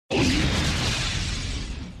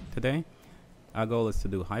Today, our goal is to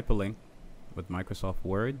do hyperlink with Microsoft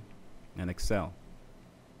Word and Excel.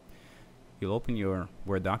 You'll open your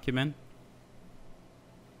Word document.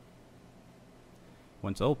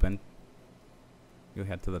 Once opened, you'll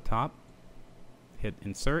head to the top, hit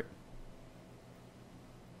Insert,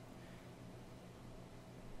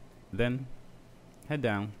 then head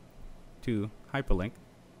down to Hyperlink,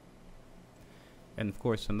 and of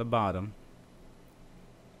course on the bottom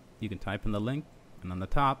you can type in the link, and on the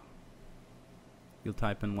top you'll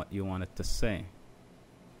type in what you want it to say.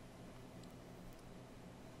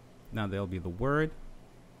 Now there'll be the word,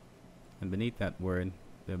 and beneath that word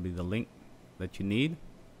there'll be the link that you need,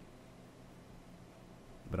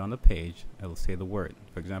 but on the page it'll say the word.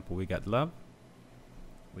 For example, we got love,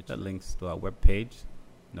 which links to our web page,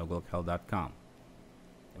 noglocale.com.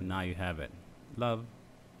 And now you have it, love,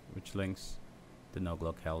 which links to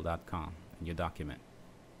noglocale.com in your document.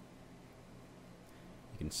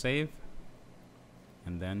 You can save,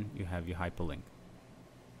 and then you have your hyperlink.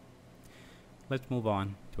 Let's move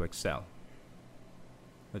on to Excel.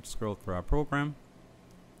 Let's scroll through our program,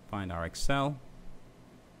 find our Excel.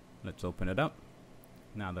 Let's open it up.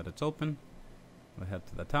 Now that it's open, we'll head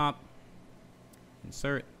to the top,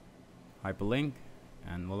 insert, hyperlink,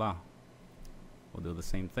 and voila. We'll do the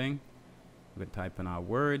same thing. We'll type in our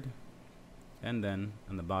word, and then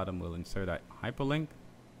on the bottom we'll insert a hyperlink,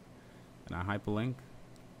 and our hyperlink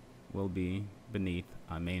will be beneath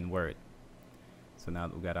our main word. So now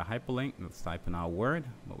that we've got a hyperlink, let's type in our word,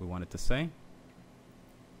 what we want it to say.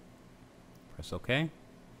 Press OK,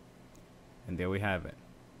 and there we have it.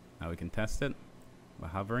 Now we can test it by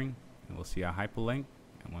hovering, and we'll see our hyperlink,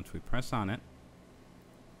 and once we press on it,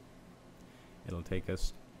 it'll take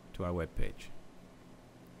us to our web page,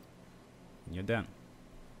 and you're done.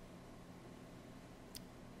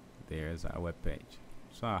 There's our web page.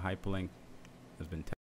 So our hyperlink has been tested.